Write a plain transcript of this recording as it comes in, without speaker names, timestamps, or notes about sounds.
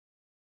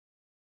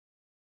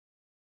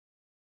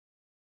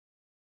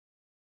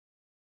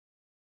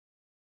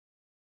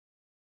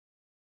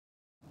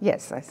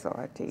Yes, I saw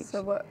her teach.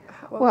 So what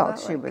Well,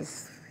 was that she like?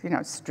 was, you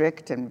know,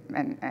 strict and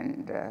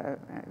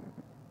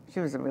she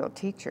was a real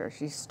teacher.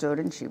 She stood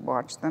and she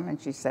watched them and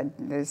she said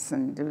this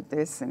and do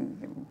this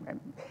and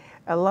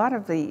a lot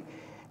of the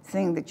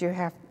thing that you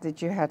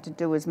had to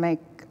do was make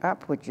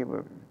up what you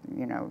were,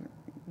 you know,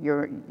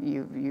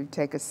 you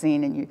take a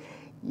scene and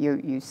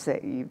you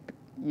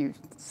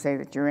say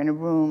that you're in a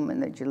room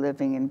and that you're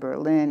living in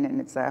Berlin and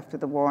it's after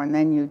the war, and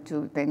then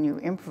you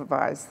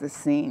improvise the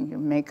scene, you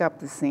make up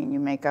the scene, you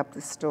make up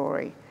the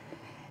story.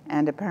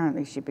 And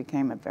apparently she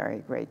became a very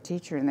great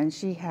teacher. And then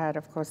she had,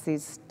 of course,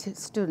 these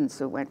students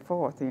who went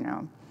forth, you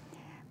know.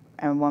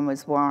 And one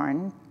was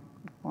Warren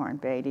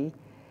Beatty.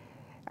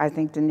 I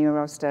think De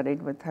Niro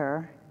studied with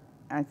her.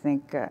 I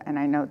think, and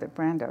I know that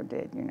Brando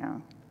did, you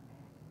know.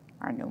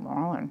 I knew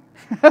Marlon.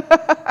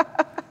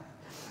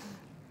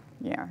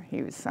 Yeah,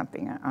 he was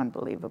something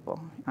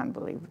unbelievable,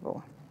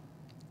 unbelievable,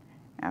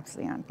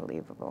 absolutely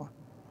unbelievable.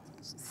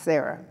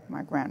 Sarah,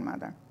 my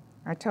grandmother.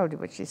 I told you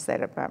what she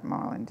said about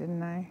Marlon,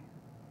 didn't I?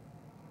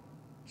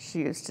 She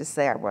used to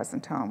say I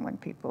wasn't home when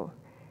people,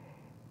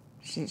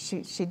 she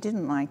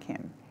didn't like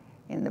him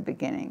in the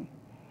beginning.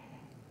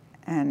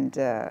 And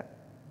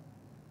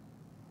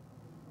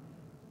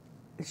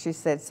she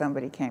said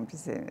somebody came to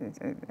say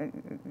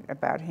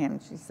about him.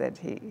 She said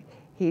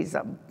he's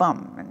a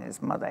bum and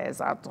his mother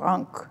is a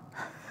drunk.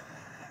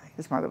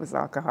 His mother was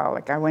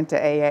alcoholic. I went to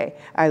AA.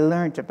 I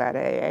learned about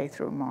AA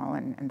through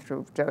Marlon and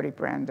through Jody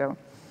Brando,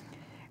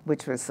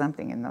 which was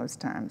something in those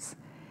times.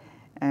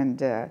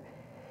 And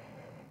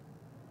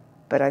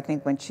but I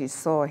think when she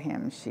saw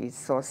him, she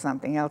saw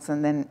something else.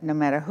 And then no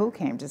matter who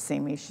came to see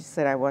me, she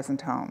said I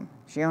wasn't home.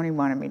 She only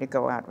wanted me to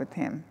go out with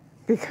him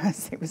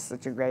because he was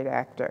such a great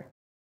actor.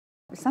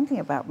 Something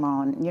about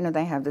Marlon, you know,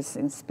 they have this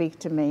in Speak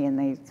to Me,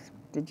 and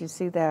did you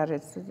see that?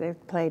 They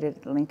played it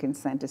at Lincoln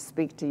Center,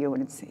 Speak to You,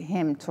 and it's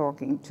him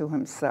talking to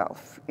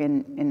himself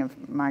in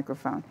a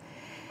microphone.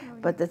 Oh, yeah.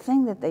 But the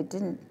thing that it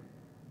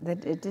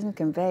didn't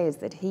convey is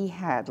that he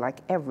had,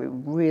 like every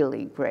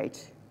really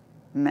great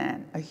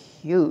man, a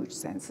huge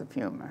sense of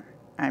humor.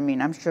 I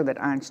mean, I'm sure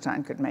that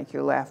Einstein could make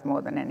you laugh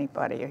more than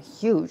anybody, a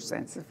huge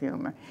sense of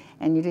humor.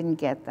 And you didn't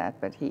get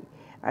that, but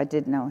I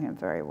did know him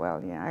very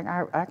well, yeah.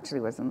 I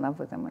actually was in love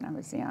with him when I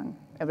was young,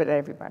 but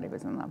everybody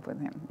was in love with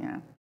him, yeah.